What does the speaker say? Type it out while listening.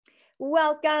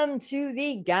Welcome to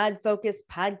the God Focus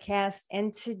podcast.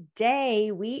 And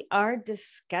today we are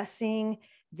discussing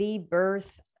the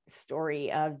birth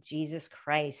story of Jesus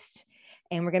Christ.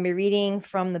 And we're going to be reading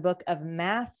from the book of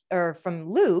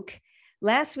from Luke.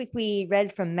 Last week we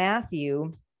read from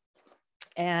Matthew,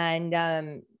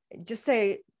 and just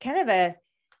a kind of a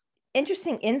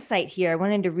interesting insight here. I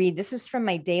wanted to read. This is from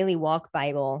my Daily Walk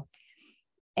Bible.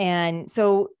 And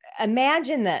so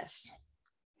imagine this.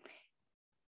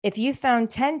 If you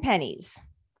found 10 pennies,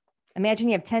 imagine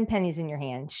you have 10 pennies in your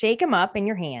hand, shake them up in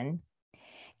your hand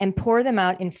and pour them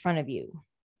out in front of you.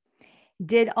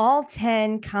 Did all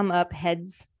 10 come up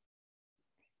heads?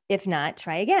 If not,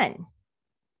 try again.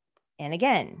 And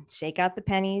again, shake out the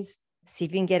pennies, see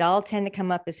if you can get all 10 to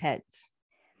come up as heads.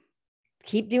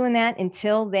 Keep doing that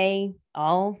until they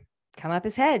all come up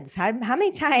as heads. How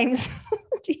many times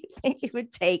do you think it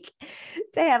would take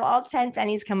to have all 10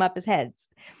 pennies come up as heads?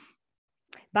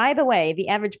 By the way, the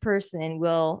average person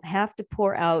will have to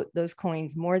pour out those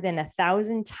coins more than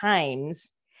 1,000 times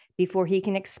before he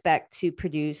can expect to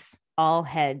produce all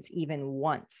heads even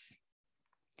once.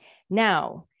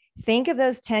 Now, think of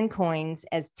those 10 coins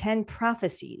as 10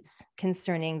 prophecies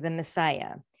concerning the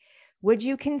Messiah. Would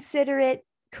you consider it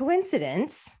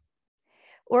coincidence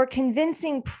or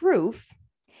convincing proof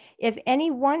if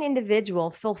any one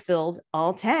individual fulfilled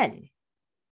all 10?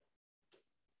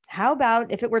 How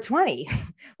about if it were 20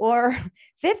 or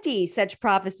 50 such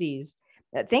prophecies?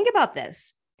 Think about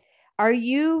this. Are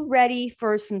you ready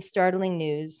for some startling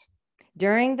news?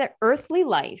 During the earthly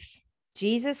life,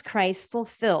 Jesus Christ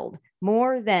fulfilled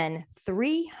more than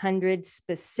 300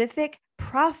 specific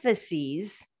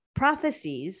prophecies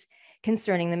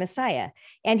concerning the Messiah.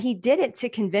 And he did it to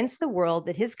convince the world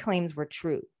that his claims were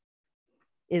true.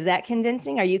 Is that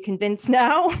convincing? Are you convinced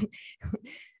now?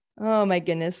 Oh my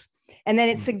goodness. And then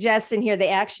it suggests in here the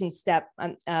action step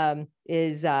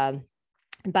is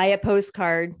buy a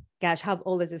postcard. Gosh, how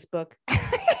old is this book?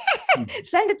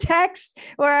 Send a text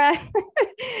or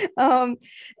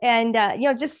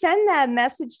just send that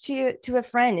message to a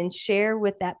friend and share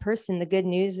with that person the good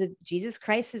news of Jesus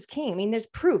Christ is King. I mean, there's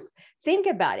proof. Think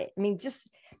about it. I mean, just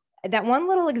that one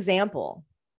little example.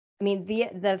 I mean,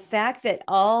 the fact that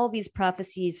all these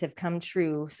prophecies have come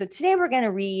true. So today we're going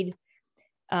to read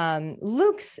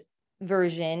Luke's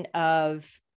version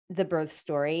of the birth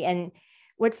story. And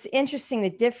what's interesting,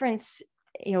 the difference,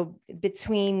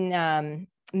 between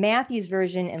Matthew's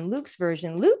version and Luke's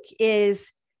version,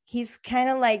 he's kind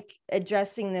of like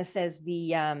addressing this as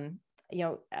the,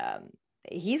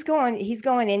 he's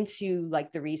going into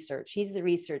like the research. He's the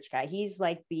research guy. He's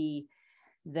like the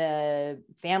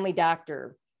family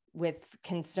doctor with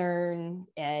concern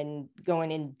and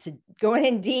going in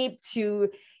deep to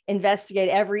investigate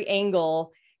every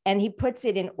angle. And he puts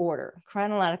it in order,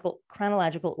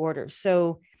 chronological order.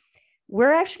 So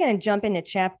we're actually going to jump into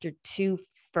chapter 2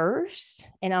 first,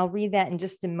 and I'll read that in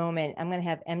just a moment. I'm going to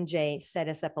have MJ set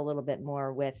us up a little bit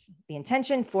more with the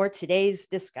intention for today's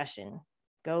discussion.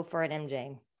 Go for it,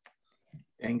 MJ.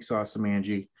 Thanks, awesome,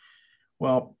 Angie.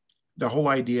 Well, the whole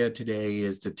idea today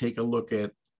is to take a look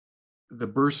at the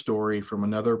birth story from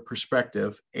another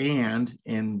perspective and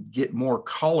get more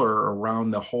color around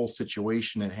the whole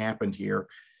situation that happened here.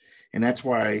 And that's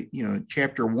why,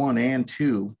 chapter 1 and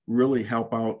 2 really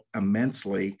help out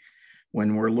immensely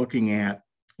when we're looking at,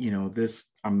 this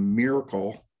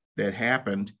miracle that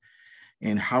happened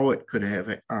and how it could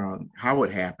have, how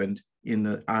it happened in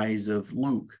the eyes of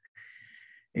Luke.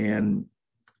 And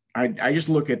I just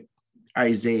look at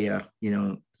Isaiah,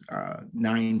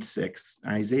 9:6,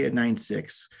 Isaiah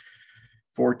 9:6,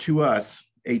 for to us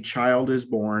a child is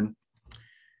born,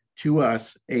 to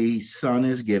us a son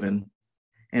is given,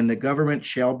 and the government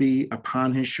shall be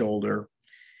upon his shoulder,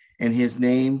 and his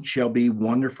name shall be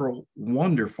Wonderful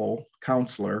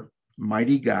Counselor,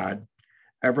 Mighty God,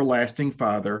 Everlasting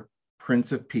Father,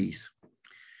 Prince of Peace.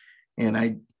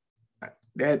 And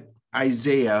that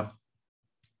Isaiah,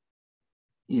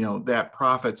 that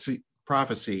prophecy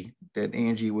that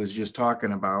Angie was just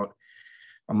talking about,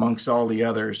 amongst all the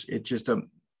others, it's just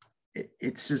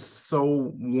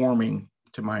so warming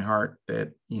to my heart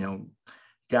that,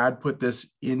 God put this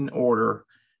in order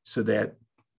so that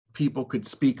people could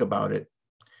speak about it,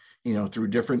 through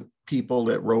different people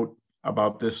that wrote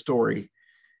about this story.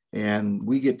 And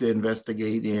we get to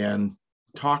investigate and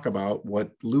talk about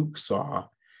what Luke saw,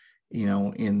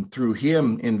 through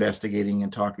him investigating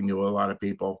and talking to a lot of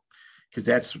people, because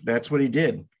that's what he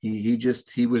did.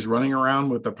 He was running around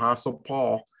with Apostle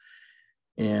Paul,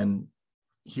 and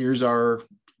here's our,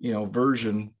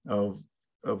 version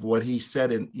of what he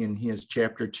said in his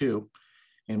chapter 2.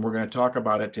 And we're going to talk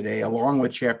about it today, along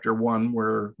with chapter 1,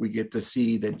 where we get to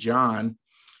see that John,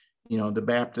 John the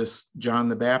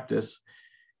Baptist,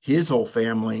 his whole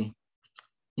family,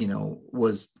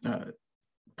 was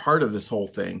part of this whole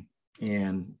thing.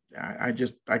 And I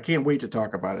can't wait to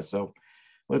talk about it. So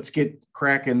let's get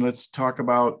cracking. Let's talk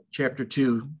about chapter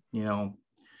 2, All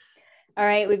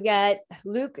right. We've got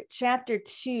Luke chapter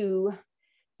 2,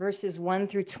 verses 1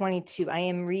 through 22. I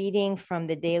am reading from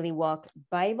the Daily Walk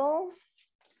Bible.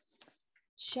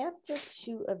 Chapter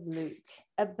 2 of Luke.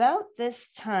 About this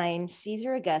time,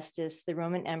 Caesar Augustus, the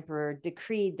Roman emperor,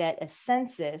 decreed that a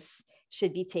census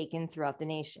should be taken throughout the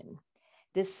nation.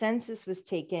 This census was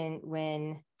taken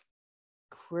when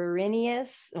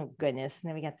Quirinius, oh goodness,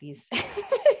 now we got these.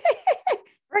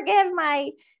 Forgive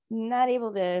my not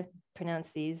able to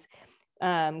pronounce these.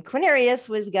 Quirinius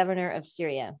was governor of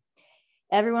Syria.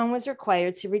 Everyone was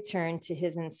required to return to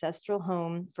his ancestral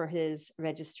home for his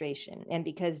registration. And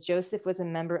because Joseph was a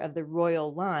member of the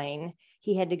royal line,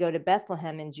 he had to go to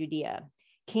Bethlehem in Judea,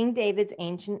 King David's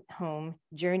ancient home,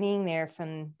 journeying there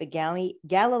from the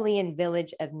Galilean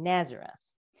village of Nazareth.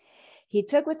 He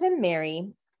took with him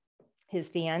Mary, his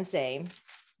fiancée,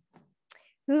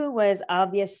 who was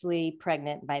obviously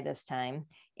pregnant by this time.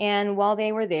 And while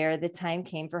they were there, the time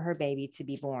came for her baby to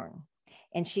be born.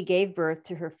 And she gave birth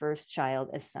to her first child,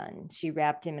 a son. She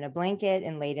wrapped him in a blanket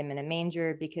and laid him in a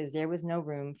manger because there was no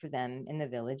room for them in the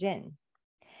village inn.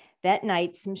 That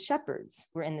night, some shepherds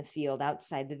were in the field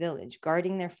outside the village,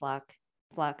 guarding their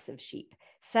flocks of sheep.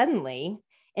 Suddenly,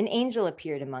 an angel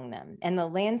appeared among them, and the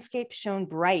landscape shone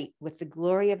bright with the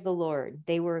glory of the Lord.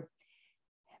 They were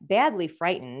badly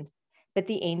frightened, but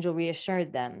the angel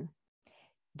reassured them.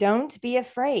 Don't be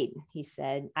afraid, he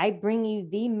said. I bring you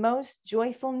the most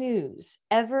joyful news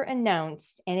ever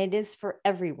announced, and it is for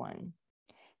everyone.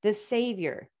 The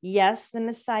Savior, yes, the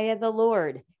Messiah, the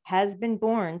Lord, has been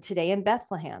born today in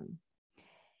Bethlehem.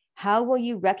 How will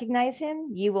you recognize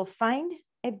him? You will find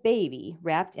a baby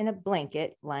wrapped in a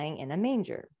blanket lying in a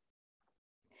manger.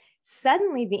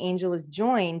 Suddenly, the angel was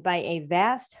joined by a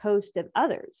vast host of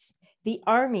others, the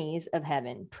armies of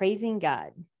heaven, praising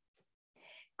God.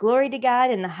 Glory to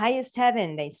God in the highest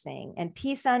heaven, they sang, and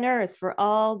peace on earth for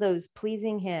all those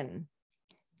pleasing him.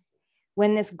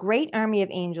 When this great army of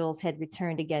angels had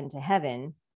returned again to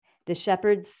heaven, the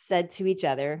shepherds said to each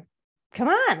other, "Come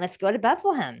on, let's go to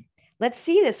Bethlehem. Let's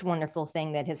see this wonderful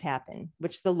thing that has happened,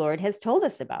 which the Lord has told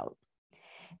us about."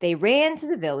 They ran to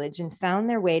the village and found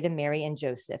their way to Mary and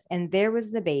Joseph, and there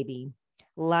was the baby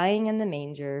lying in the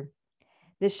manger.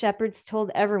 The shepherds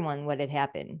told everyone what had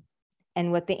happened and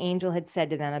what the angel had said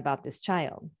to them about this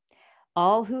child.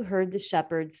 All who heard the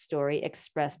shepherd's story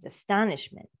expressed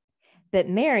astonishment, but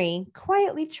Mary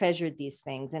quietly treasured these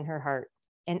things in her heart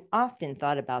and often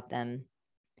thought about them.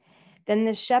 Then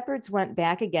the shepherds went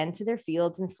back again to their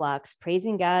fields and flocks,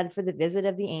 praising God for the visit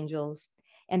of the angels,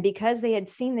 and because they had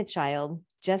seen the child,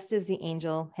 just as the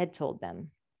angel had told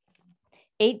them.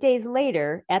 8 days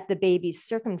later, at the baby's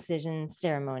circumcision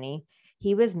ceremony,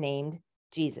 he was named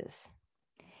Jesus,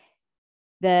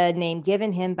 the name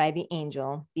given him by the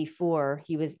angel before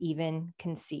he was even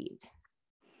conceived.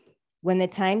 When the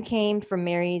time came for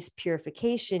Mary's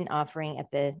purification offering at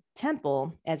the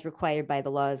temple, as required by the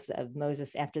laws of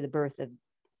Moses after the birth of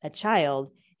a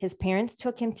child, his parents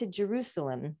took him to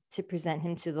Jerusalem to present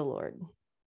him to the Lord.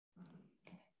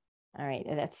 All right,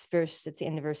 that's the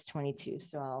end of verse 22.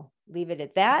 So I'll leave it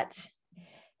at that.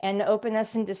 And to open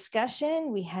us in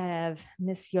discussion, we have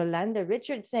Miss Yolanda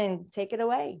Richardson. Take it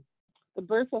away. The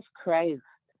birth of Christ.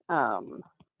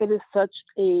 It is such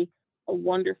a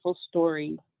wonderful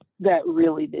story that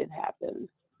really did happen.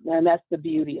 And that's the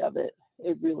beauty of it.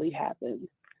 It really happened.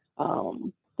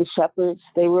 The shepherds,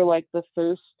 they were like the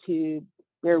first to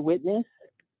bear witness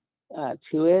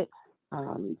to it.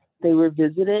 They were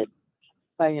visited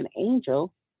by an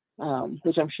angel,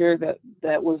 which I'm sure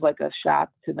that was like a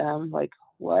shock to them. Like,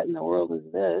 what in the world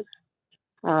is this?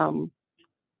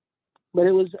 But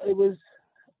it was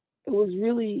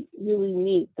really, really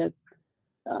neat that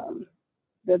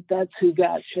that's who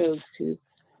God chose to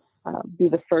be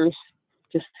the first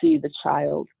to see the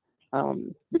child,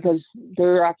 because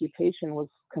their occupation was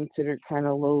considered kind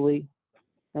of lowly.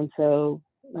 And so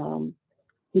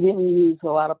he didn't use a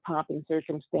lot of pomp and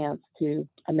circumstance to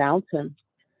announce him,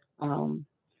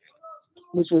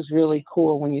 which was really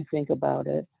cool when you think about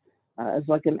it. As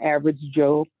like an average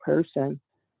Joe person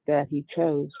that he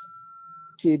chose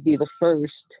to be the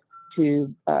first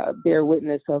to bear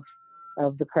witness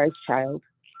of the Christ child.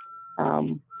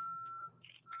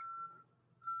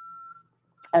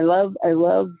 I love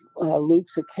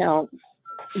Luke's account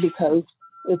because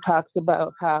it talks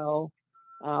about how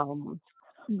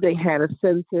they had a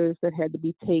census that had to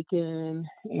be taken,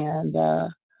 and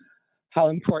how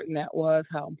important that was,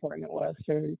 how important it was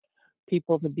for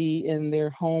people to be in their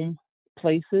home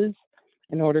places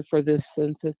in order for this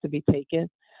census to be taken.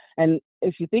 And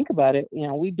if you think about it,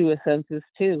 we do a census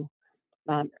too,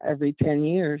 every 10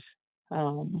 years.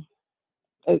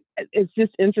 It's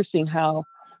just interesting how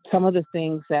some of the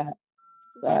things that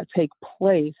take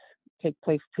place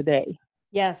today.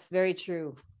 Yes, very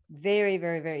true. Very,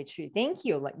 very, very true. Thank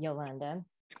you, Yolanda.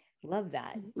 Love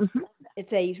that. Mm-hmm.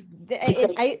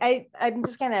 I'm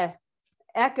just gonna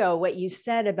echo what you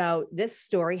said about this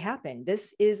story happened.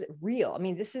 This is real. I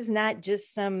mean, this is not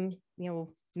just some,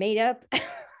 made up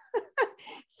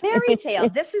fairy tale.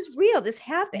 This is real. This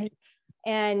happened.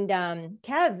 And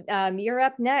Kev, you're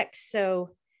up next. So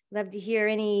love to hear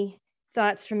any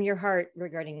thoughts from your heart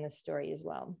regarding this story as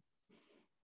well.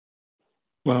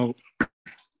 Well,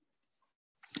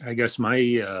 I guess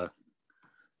my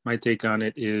take on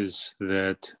it is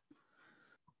that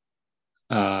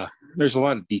there's a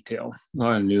lot of detail, a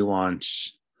lot of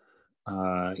nuance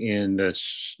in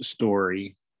this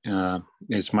story.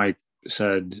 As Mike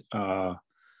said, I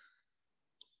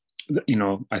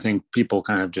think people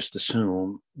kind of just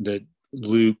assume that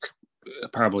Luke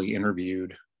probably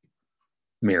interviewed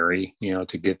Mary,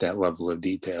 to get that level of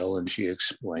detail, and she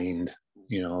explained,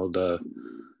 the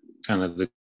kind of the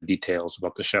details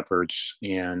about the shepherds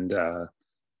and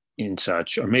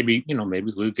such. Or maybe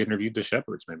Luke interviewed the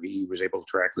shepherds. Maybe he was able to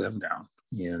track them down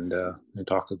and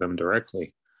talk to them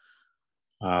directly.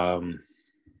 But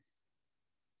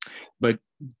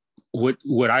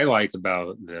what I like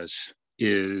about this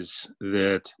is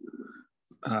that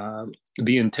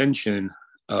the intention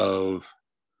of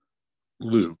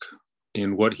Luke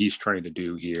in what he's trying to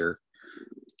do here,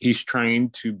 he's trying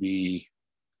to be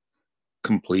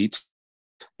complete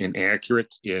and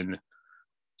accurate in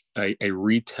a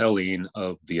retelling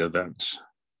of the events.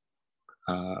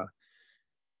 And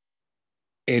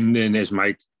then as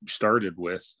Mike started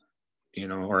with,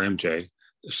 or MJ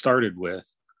started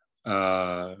with,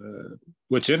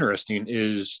 what's interesting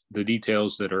is the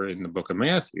details that are in the book of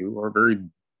Matthew are very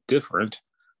different,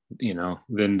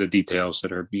 than the details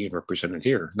that are being represented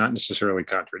here. Not necessarily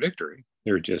contradictory.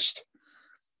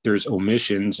 There's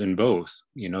omissions in both.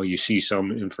 You see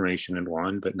some information in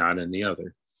one, but not in the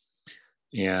other.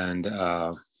 And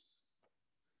I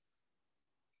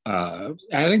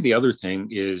think the other thing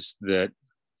is that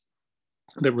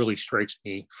really strikes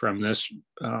me from this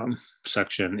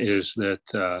section is that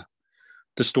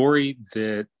the story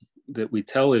that we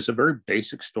tell is a very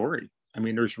basic story. I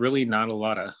mean, there's really not a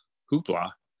lot of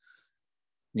hoopla.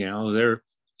 They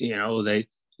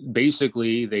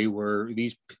were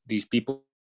these people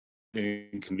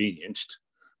inconvenienced.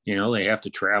 They have to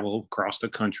travel across the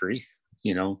country,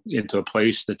 into a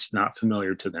place that's not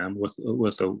familiar to them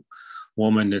with a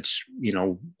woman that's,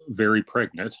 very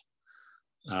pregnant.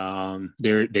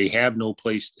 They have no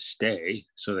place to stay,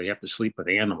 so they have to sleep with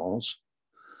animals,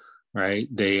 right?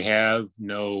 They have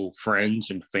no friends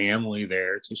and family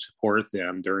there to support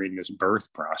them during this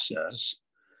birth process.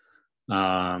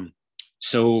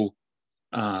 So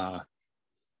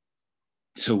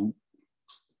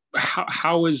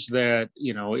how is that,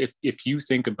 if you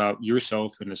think about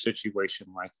yourself in a situation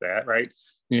like that, right?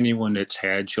 Anyone that's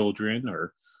had children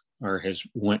or has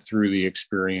went through the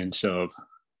experience of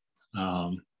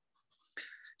kind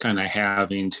of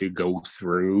having to go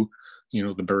through,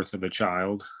 the birth of a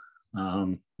child,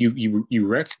 you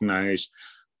recognize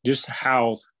just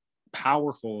how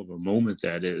powerful of a moment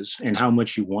that is and how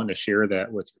much you want to share that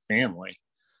with your family.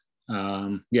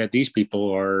 Yet these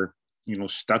people are,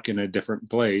 stuck in a different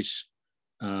place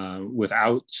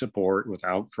without support,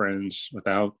 without friends,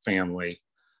 without family.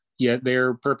 Yet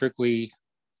they're perfectly,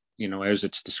 as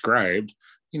it's described,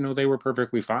 they were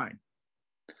perfectly fine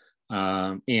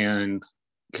and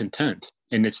content.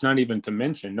 And it's not even to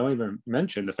mention, don't even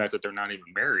mention the fact that they're not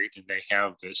even married and they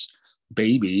have this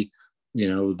baby,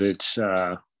 that's,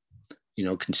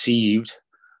 conceived,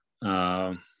 outside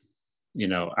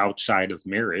of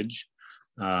marriage.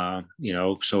 So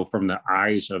from the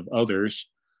eyes of others,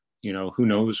 who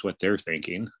knows what they're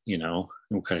thinking,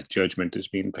 what kind of judgment is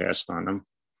being passed on them.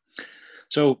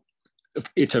 So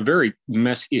it's a very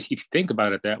messy, if you think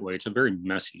about it that way, it's a very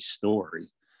messy story.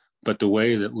 But the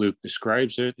way that Luke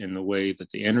describes it and the way that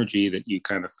the energy that you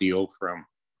kind of feel from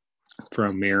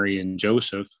Mary and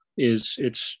Joseph is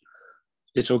it's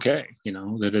okay,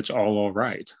 that it's all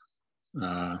right.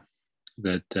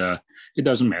 That it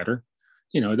doesn't matter.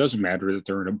 It doesn't matter that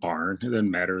they're in a barn. It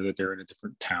doesn't matter that they're in a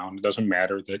different town. It doesn't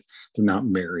matter that they're not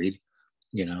married.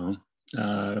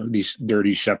 These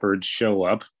dirty shepherds show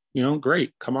up,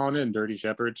 great. Come on in, dirty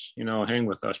shepherds, hang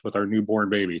with us with our newborn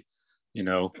baby, you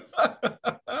know,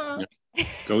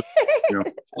 go,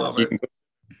 Love you it. can go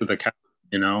to the couch,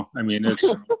 I mean, it's,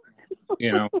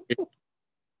 you know, it,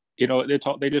 it's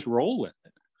all, they just roll with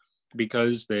it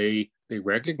because they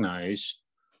recognize,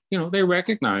 they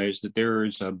recognize that there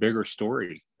is a bigger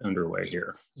story underway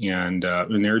here, and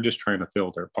they're just trying to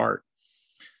fill their part.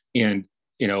 And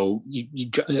Mike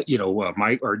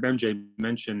or MJ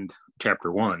mentioned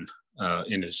chapter 1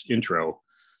 in his intro.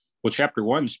 Well, chapter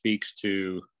 1 speaks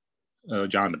to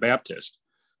John the Baptist,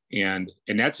 and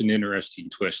that's an interesting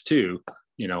twist too.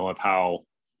 Of how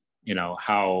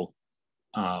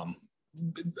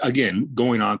again,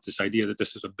 going on to this idea that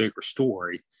this is a bigger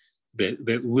story,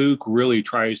 that Luke really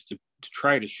tries to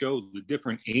try to show the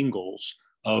different angles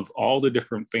of all the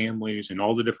different families and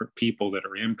all the different people that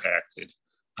are impacted,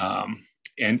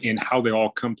 and how they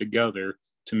all come together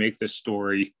to make this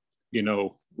story,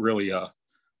 really a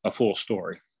full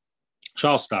story. So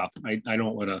I'll stop. I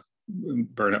don't want to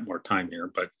burn up more time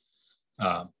here, but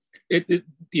the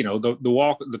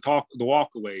walk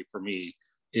away for me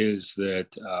is that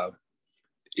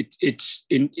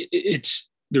it's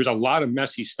there's a lot of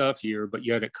messy stuff here, but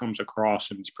yet it comes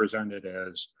across and it's presented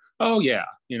as, oh yeah,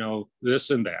 this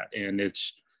and that, and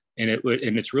it's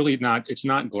really not, it's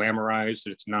not glamorized,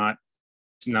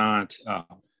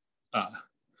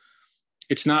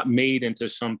 it's not made into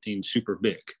something super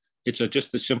big. It's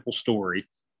just a simple story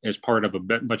as part of a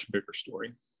much bigger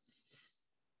story.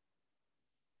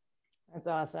 That's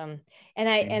awesome. And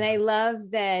I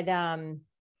love that,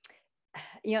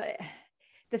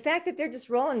 the fact that they're just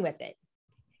rolling with it,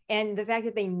 and the fact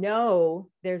that they know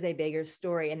there's a bigger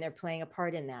story and they're playing a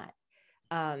part in that.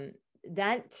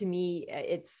 That to me,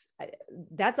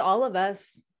 that's all of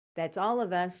us. That's all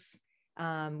of us.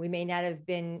 We may not have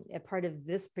been a part of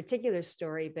this particular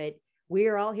story, but we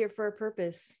are all here for a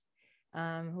purpose.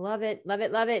 Love it, love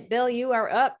it, love it. Bill, you are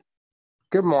up.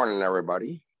 Good morning,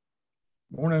 everybody.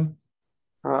 Morning.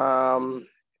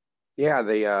 Yeah,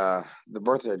 the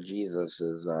birth of Jesus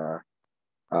is,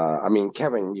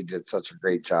 Kevin, you did such a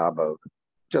great job of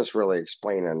just really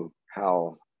explaining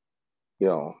how,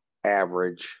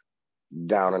 average,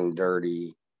 down and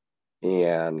dirty,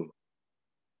 and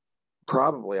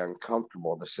probably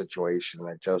uncomfortable the situation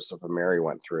that Joseph and Mary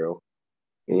went through.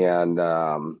 And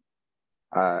I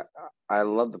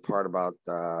love the part about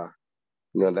the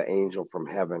angel from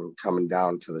heaven coming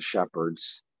down to the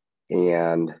shepherds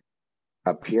and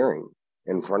appearing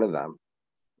in front of them.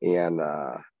 And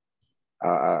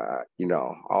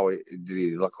always, did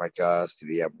he look like us? Did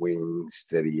he have wings?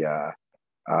 Did he have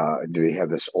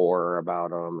this aura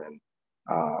about him? And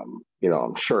I'm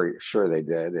sure they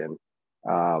did. And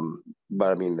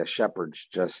but the shepherds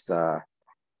just I'm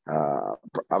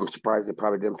surprised they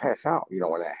probably didn't pass out,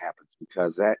 when that happens,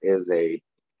 because that is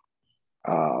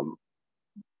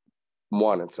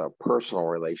it's a personal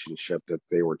relationship that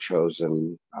they were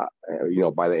chosen,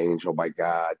 by the angel, by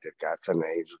God. Did God send the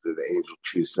angel? Did the angel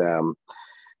choose them?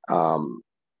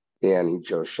 And he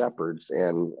chose shepherds,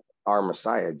 and our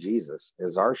Messiah, Jesus,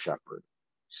 is our shepherd.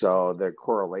 So the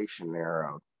correlation there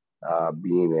of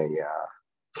being a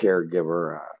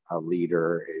caregiver, a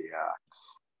leader,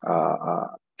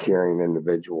 a caring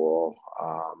individual,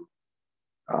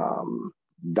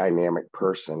 dynamic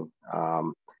person,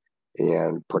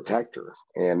 and protector.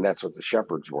 And that's what the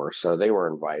shepherds were. So they were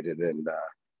invited. And,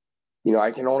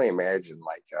 I can only imagine,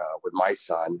 with my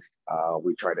son,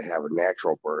 we tried to have a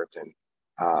natural birth, and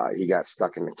he got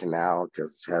stuck in the canal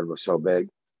because his head was so big.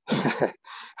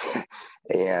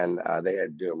 And they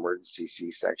had to do emergency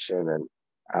C-section. And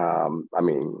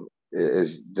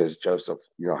does Joseph,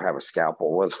 have a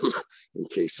scalpel with him in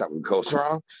case something goes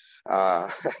wrong?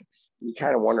 You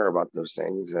kind of wonder about those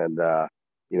things. And, I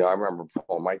remember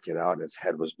pulling my kid out and his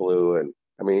head was blue, and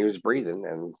he was breathing,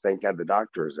 and thank God the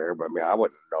doctor was there, but I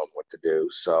wouldn't have known what to do.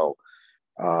 So,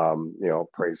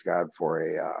 praise God for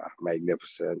a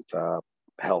magnificent,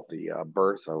 healthy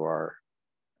birth of our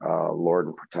Lord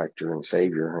and protector and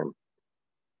Savior.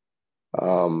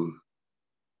 And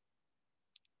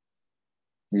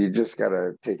you just got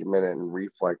to take a minute and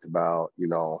reflect about,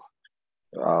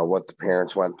 what the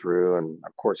parents went through, and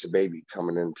of course the baby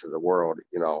coming into the world.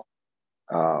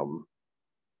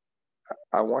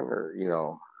 I wonder,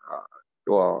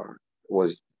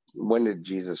 when did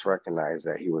Jesus recognize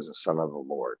that he was a son of the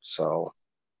Lord? So,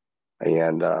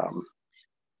 and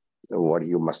what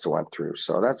you must have went through.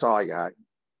 So that's all I got.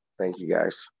 Thank you,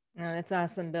 guys. Oh, that's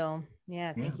awesome, Bill.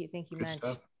 Yeah, thank you much.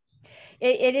 Stuff.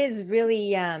 It is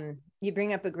really, you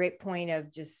bring up a great point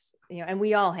of just, and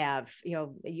we all have,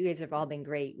 you guys have all been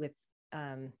great with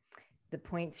the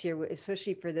points here,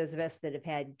 especially for those of us that have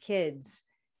had kids,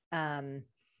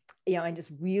 you know, and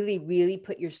just really, really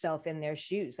put yourself in their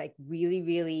shoes, like really,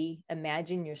 really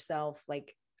imagine yourself,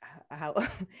 like how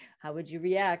would you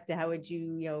react? How would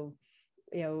you,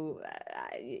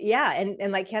 yeah.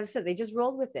 And like Kev said, they just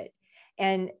rolled with it.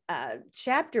 And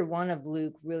chapter 1 of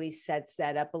Luke really sets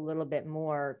that up a little bit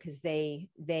more, because they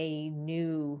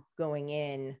knew going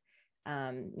in,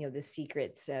 the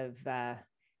secrets of,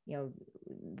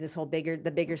 this whole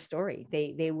the bigger story.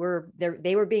 They were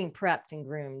being prepped and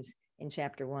groomed in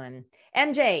chapter 1.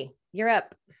 MJ, you're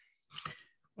up.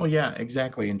 Well, yeah,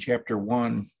 exactly. In chapter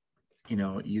 1,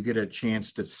 you get a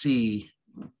chance to see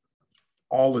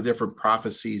all the different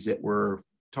prophecies that were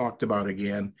talked about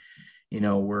again,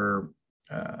 where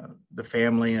the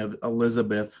family of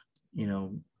Elizabeth,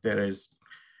 that is,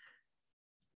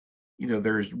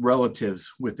 there's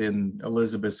relatives within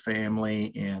Elizabeth's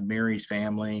family and Mary's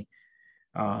family.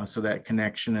 So that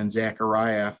connection, and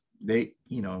Zechariah, they,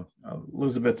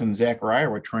 Elizabeth and Zechariah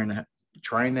were trying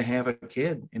to have a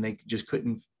kid, and they just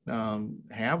couldn't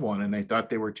have one, and they thought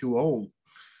they were too old,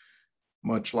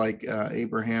 much like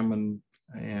Abraham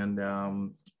and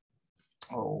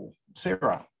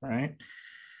Sarah, right?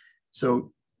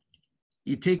 So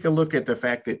you take a look at the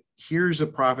fact that here's a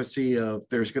prophecy of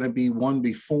there's going to be one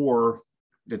before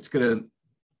that's going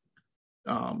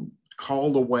to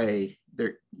called away.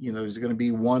 There's going to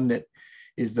be one that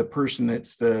is the person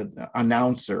that's the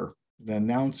announcer. The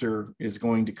announcer is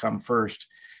going to come first,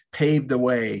 pave the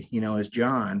way, as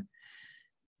John.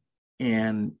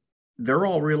 And they're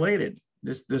all related.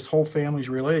 This whole family's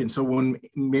related. And so when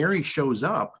Mary shows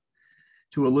up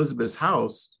to Elizabeth's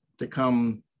house to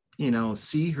come,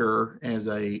 see her as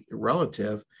a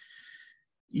relative,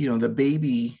 the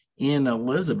baby in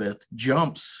Elizabeth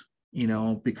jumps,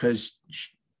 because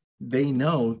they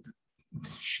know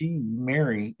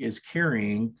Mary is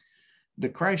carrying the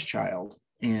Christ child.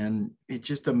 And it's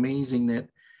just amazing that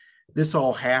this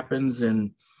all happens.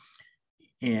 And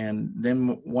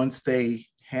then once they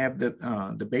have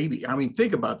the baby, I mean,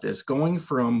 think about this, going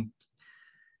from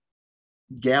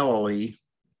Galilee,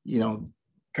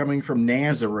 coming from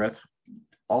Nazareth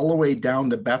all the way down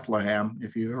to Bethlehem,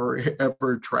 if you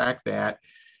ever track that,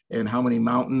 and how many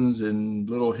mountains and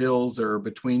little hills are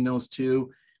between those two,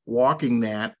 walking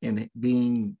that and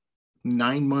being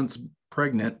 9 months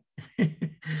pregnant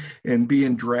and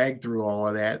being dragged through all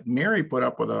of that. Mary put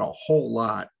up with it a whole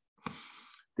lot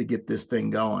to get this thing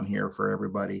going here for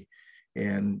everybody.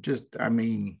 And just, I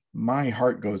mean, my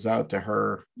heart goes out to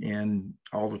her and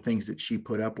all the things that she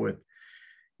put up with,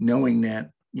 knowing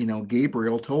that,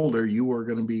 Gabriel told her, you are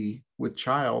going to be with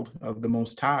child of the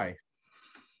Most High.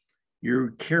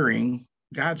 You're carrying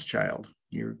God's child.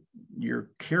 You're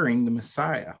carrying the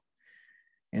Messiah.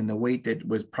 And the weight that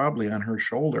was probably on her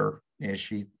shoulder as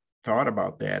she thought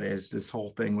about that as this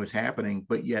whole thing was happening,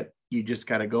 but yet you just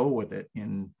got to go with it.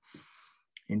 And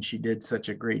she did such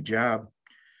a great job.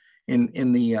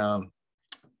 In the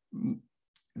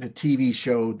TV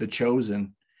show, The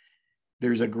Chosen,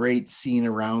 there's a great scene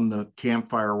around the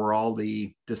campfire where all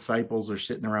the disciples are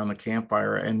sitting around the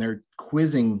campfire and they're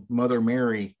quizzing Mother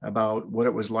Mary about what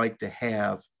it was like to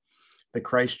have the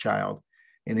Christ child.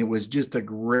 And it was just a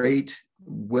great,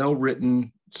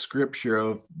 well-written scripture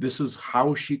of this is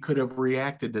how she could have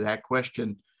reacted to that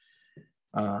question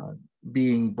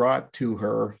being brought to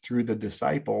her through the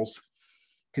disciples.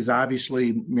 Because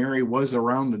obviously Mary was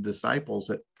around the disciples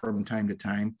from time to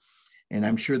time. And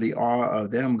I'm sure the awe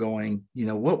of them going,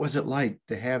 what was it like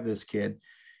to have this kid?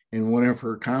 And one of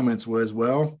her comments was,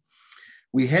 well,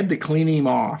 we had to clean him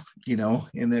off,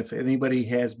 and if anybody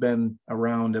has been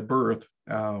around a birth,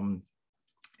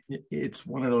 it's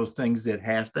one of those things that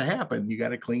has to happen. You got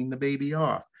to clean the baby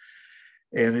off.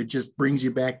 And it just brings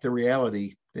you back to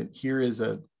reality that here is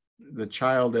the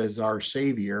child as our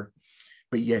savior,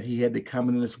 but yet he had to come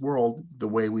into this world the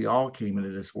way we all came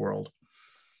into this world.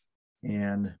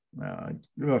 And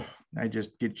I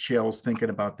just get chills thinking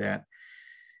about that.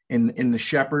 In the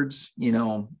shepherds,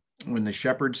 when the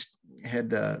shepherds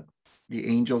had the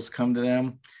angels come to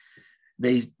them,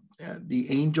 the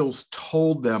angels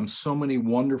told them so many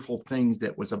wonderful things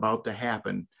that was about to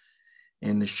happen.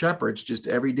 And the shepherds, just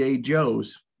everyday Joe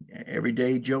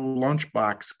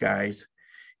lunchbox guys,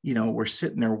 were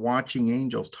sitting there watching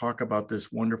angels talk about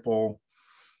this wonderful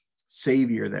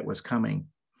savior that was coming.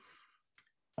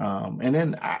 And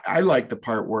then I like the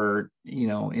part where,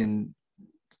 in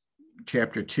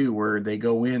chapter 2, where they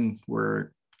go in,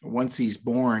 where once he's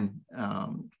born,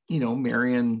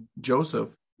 Mary and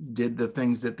Joseph did the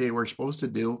things that they were supposed to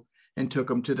do and took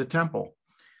him to the temple.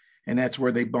 And that's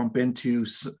where they bump into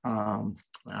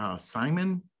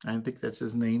Simon, I think that's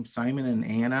his name, Simon and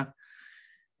Anna.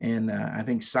 And I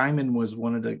think Simon was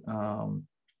one of the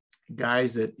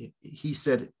guys that he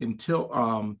said,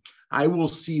 until I will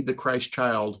see the Christ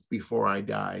child before I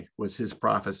die, was his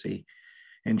prophecy.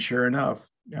 And sure enough,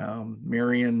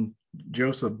 Mary and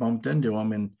Joseph bumped into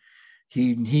him, and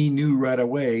he knew right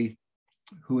away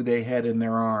who they had in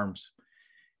their arms.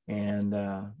 And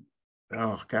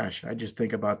oh gosh, I just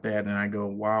think about that and I go,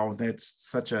 wow, that's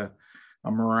such a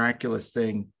miraculous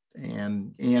thing.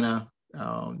 And Anna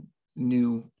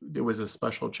knew there was a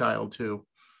special child too.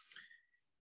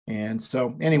 And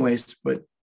so anyways, but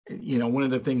one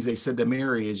of the things they said to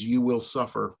Mary is, you will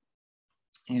suffer.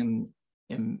 And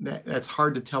that's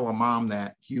hard to tell a mom,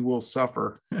 that you will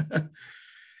suffer.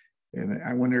 And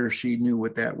I wonder if she knew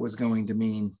what that was going to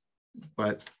mean.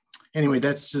 But anyway,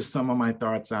 that's just some of my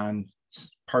thoughts on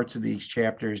parts of these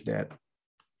chapters that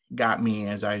got me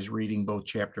as I was reading both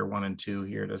chapter 1 and 2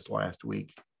 here this last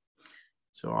week.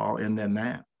 So I'll end on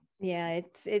that. Yeah,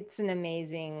 it's an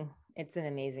amazing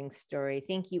story.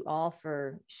 Thank you all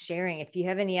for sharing. If you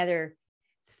have any other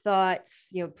thoughts,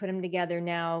 put them together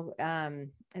now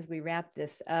as we wrap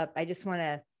this up. I just want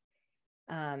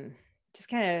to just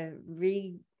kind of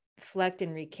reflect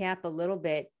and recap a little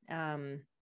bit.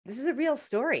 This is a real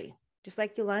story, just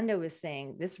like Yolanda was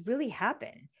saying. This really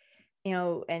happened,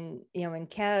 and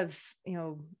Kev,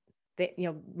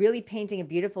 really painting a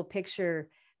beautiful picture.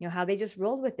 How they just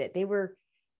rolled with it. They were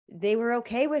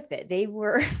okay with it. They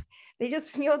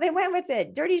just, they went with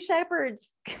it. Dirty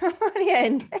shepherds, come on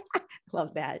in.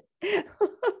 Love that.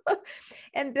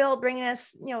 And Bill bringing us,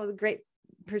 the great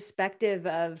perspective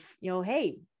of,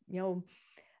 hey,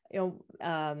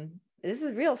 this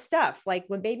is real stuff. Like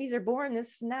when babies are born,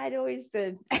 this is not always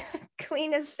the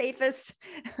cleanest, safest,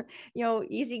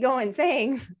 easygoing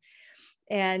thing.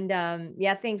 And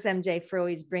thanks, MJ, for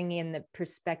always bringing in the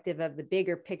perspective of the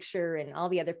bigger picture and all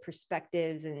the other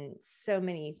perspectives and so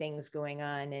many things going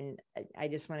on. And I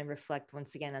just want to reflect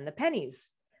once again on the pennies.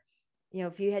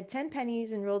 If you had 10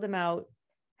 pennies and rolled them out,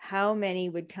 how many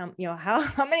would come,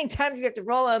 how many times you have to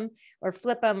roll them or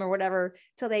flip them or whatever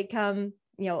till they come,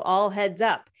 all heads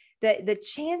up. The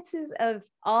chances of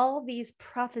all these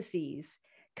prophecies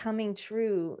coming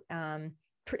true,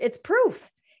 it's proof.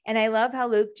 And I love how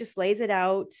Luke just lays it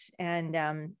out.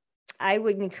 And I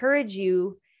would encourage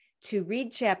you to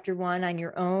read chapter 1 on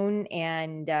your own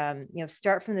and,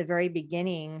 start from the very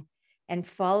beginning and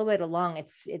follow it along.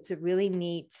 It's a really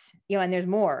neat, and there's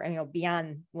more,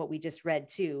 beyond what we just read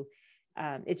too.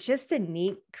 It's just a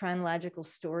neat chronological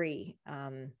story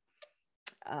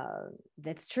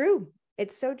that's true.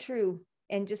 It's so true.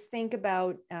 And just think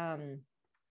about,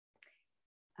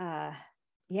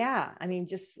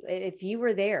 just if you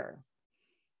were there,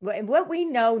 what we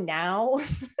know now,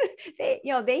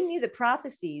 they knew the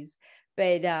prophecies,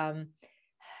 but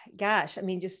gosh,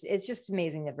 it's just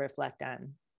amazing to reflect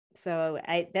on. So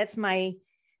that's my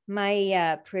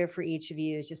prayer for each of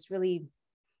you, is just really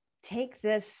take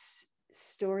this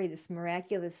story, this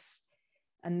miraculous,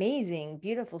 amazing,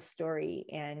 beautiful story,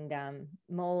 and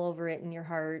mull over it in your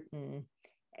heart, and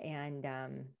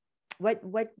what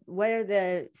are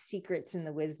the secrets and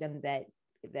the wisdom that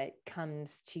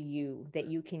comes to you that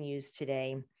you can use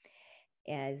today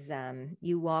as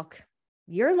you walk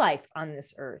your life on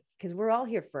this earth, because we're all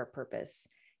here for a purpose.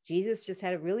 Jesus just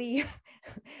had a really,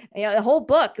 a whole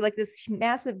book, like this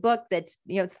massive book that's,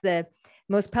 it's the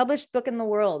most published book in the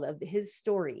world of his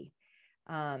story.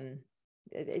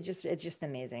 It's just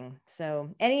amazing.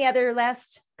 So any other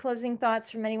last closing thoughts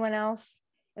from anyone else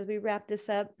as we wrap this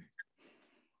up?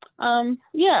 I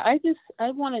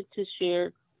wanted to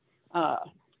share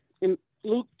in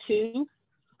Luke 2,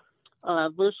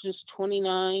 verses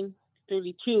 29-32,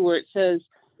 where it says,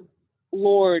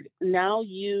 Lord, now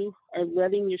you are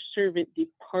letting your servant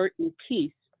depart in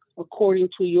peace according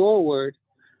to your word.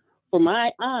 For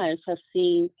my eyes have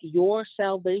seen your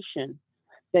salvation,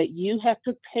 that you have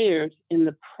prepared in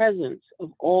the presence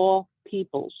of all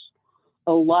peoples,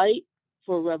 a light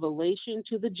for revelation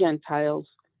to the Gentiles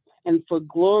and for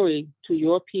glory to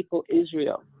your people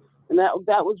Israel. And that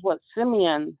was what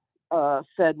Simeon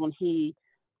said when he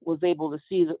was able to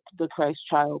see the Christ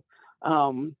child.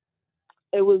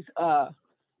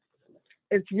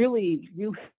 It's really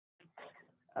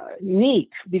neat,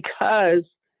 because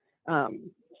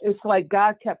it's like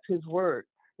God kept his word.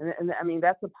 And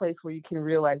that's a place where you can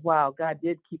realize, wow, God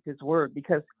did keep his word,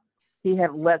 because he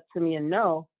had let Simeon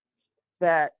know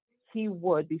that he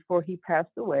would, before he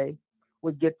passed away,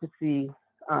 would get to see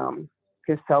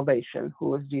his salvation, who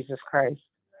was Jesus Christ.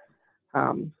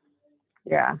 And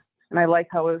I like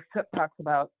how it talks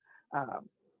about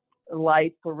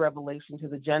light for revelation to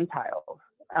the Gentiles,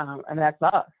 and that's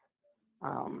us,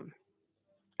 and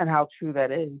how true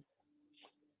that is.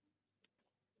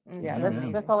 Yeah,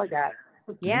 that's all I got.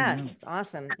 Yeah, it's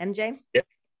awesome. MJ?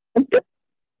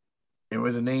 It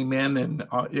was an amen, and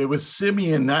it was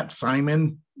Simeon, not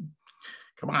Simon.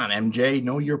 Come on, MJ,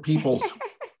 know your peoples.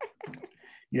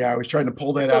 Yeah, I was trying to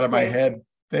pull that out of my head.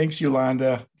 Thanks,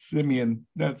 Yolanda. Simeon,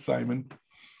 not Simon.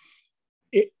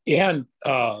 And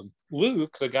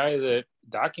Luke, the guy that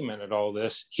documented all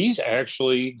this, he's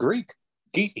actually Greek.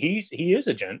 He's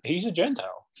a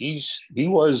Gentile. He's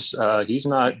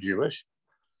not Jewish.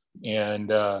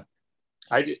 And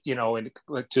and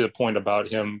to the point about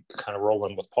him kind of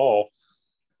rolling with Paul,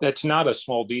 that's not a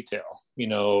small detail.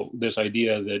 This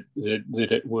idea that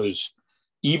it was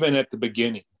even at the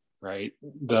beginning, right?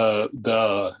 The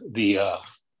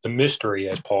mystery,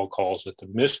 as Paul calls it, the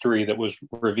mystery that was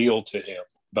revealed to him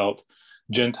about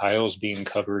Gentiles being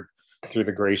covered through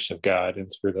the grace of God and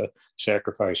through the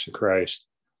sacrifice of Christ.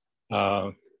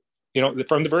 From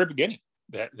the very beginning,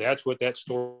 that's what that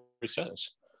story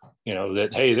says. That,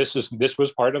 hey, this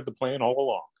was part of the plan all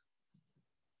along.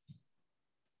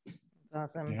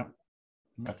 That's awesome. Yeah.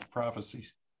 Met the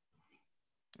prophecies.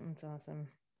 That's awesome.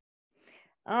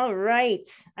 All right.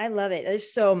 I love it.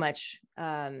 There's so much.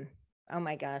 Oh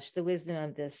my gosh, the wisdom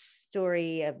of this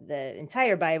story, of the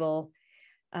entire Bible.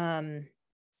 Even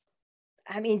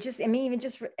just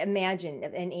imagine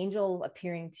an angel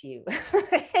appearing to you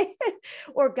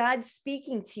or God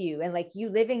speaking to you, and like you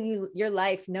living your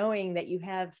life knowing that you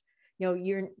have,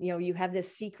 you have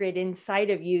this secret inside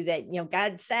of you that,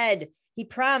 God said, he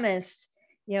promised,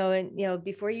 and,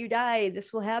 before you die,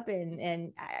 this will happen.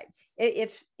 And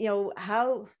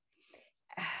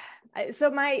so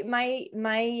my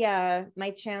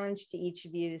challenge to each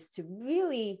of you is to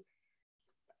really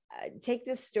take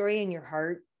this story in your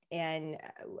heart and,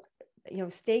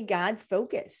 stay God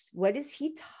focused. What is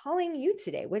he telling you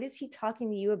today? What is he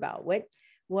talking to you about? What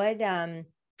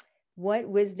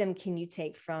wisdom can you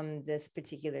take from this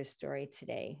particular story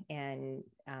today? And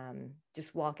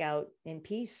just walk out in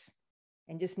peace,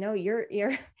 and just know you're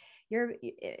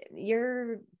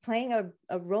playing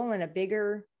a role in a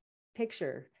bigger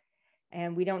picture.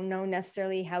 And we don't know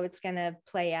necessarily how it's going to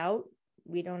play out.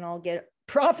 We don't all get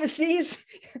prophecies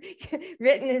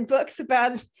written in books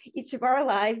about each of our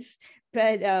lives,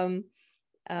 but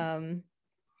and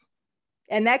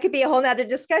that could be a whole nother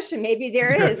discussion. Maybe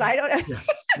there is. I don't know.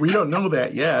 We don't know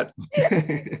that yet.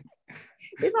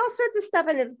 There's all sorts of stuff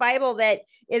in this Bible that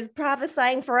is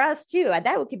prophesying for us too.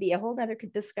 That could be a whole nother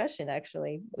discussion,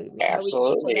 actually.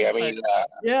 Absolutely. I mean,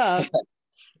 yeah.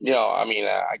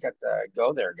 I got to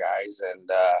go there, guys, and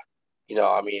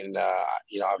I've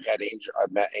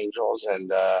met angels,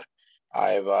 and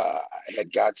I've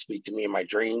had God speak to me in my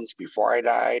dreams before I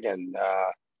died, and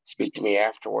speak to me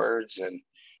afterwards, and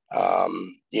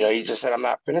he just said, I'm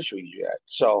not finished with you yet.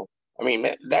 So I mean,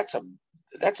 that's a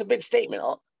big statement.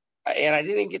 And I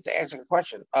didn't get to answer the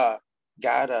question.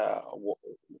 God,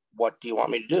 what do you want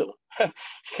me to do?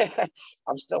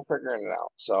 I'm still figuring it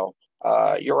out. So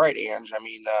you're right, Ange. I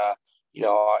mean,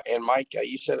 and Mike,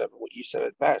 you said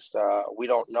it best. We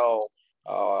don't know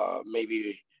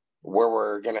maybe where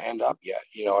we're going to end up yet,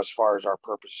 as far as our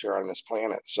purpose here on this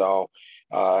planet. So,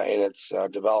 and it's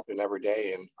developing every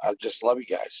day, and I just love you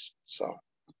guys. So.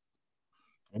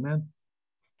 Amen.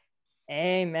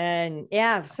 Amen.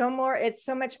 Yeah. It's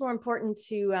so much more important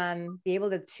to be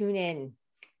able to tune in.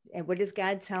 And what is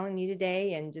God telling you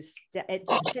today? And just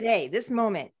today, this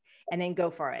moment, and then go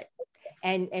for it.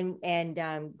 And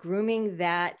grooming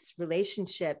that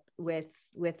relationship with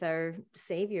our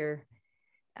Savior,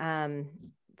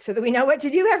 so that we know what to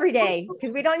do every day,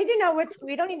 because we don't need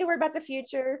to worry about the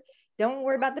future. Don't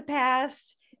worry about the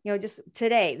past. Just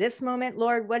today, this moment,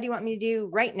 Lord, what do you want me to do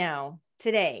right now,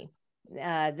 today?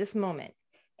 This moment,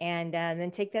 and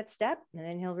then take that step, and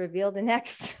then he'll reveal the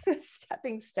next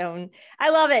stepping stone.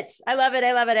 I love it.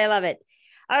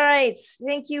 All right.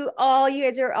 Thank you all. You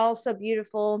guys are all so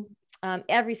beautiful.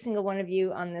 Every single one of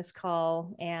you on this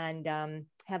call, and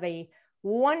have a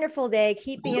wonderful day.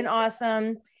 Keep being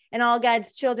awesome. And all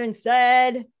God's children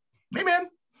said, Amen.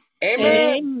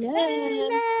 Amen.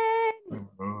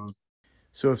 Amen.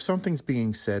 So if something's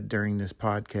being said during this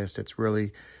podcast that's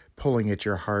really pulling at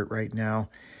your heart right now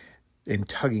and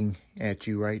tugging at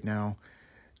you right now,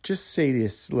 just say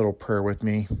this little prayer with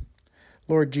me.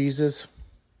 Lord Jesus,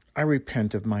 I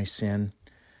repent of my sin.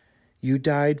 You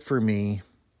died for me,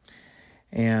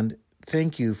 and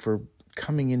thank you for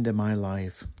coming into my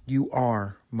life. You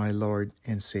are my Lord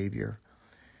and Savior.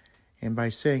 And by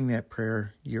saying that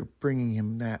prayer, you're bringing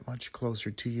him that much closer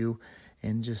to you,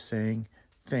 and just saying,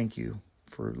 thank you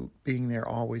for being there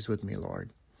always with me,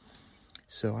 Lord.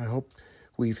 So I hope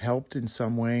we've helped in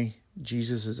some way.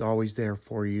 Jesus is always there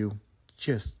for you.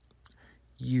 Just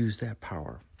use that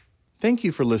power. Thank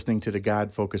you for listening to the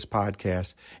God Focused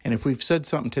podcast. And if we've said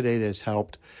something today that's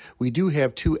helped, we do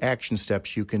have 2 action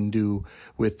steps you can do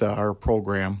with our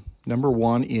program. Number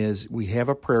 1 is we have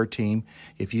a prayer team.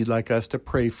 If you'd like us to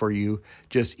pray for you,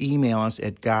 just email us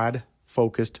at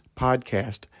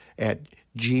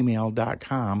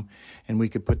godfocusedpodcast@gmail.com, and we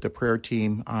could put the prayer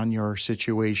team on your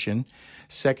situation.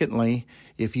 Secondly,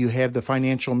 if you have the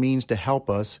financial means to help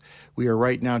us, we are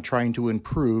right now trying to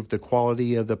improve the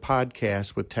quality of the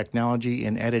podcast with technology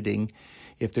and editing.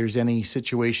 If there's any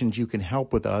situations you can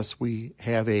help with us, we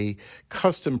have a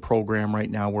custom program right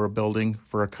now we're building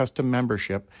for a custom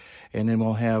membership, and then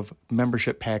we'll have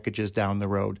membership packages down the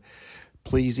road.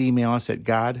 Please email us at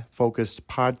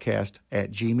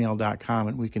godfocusedpodcast@gmail.com,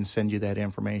 and we can send you that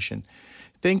information.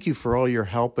 Thank you for all your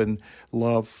help and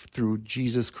love through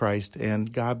Jesus Christ,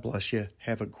 and God bless you.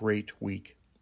 Have a great week.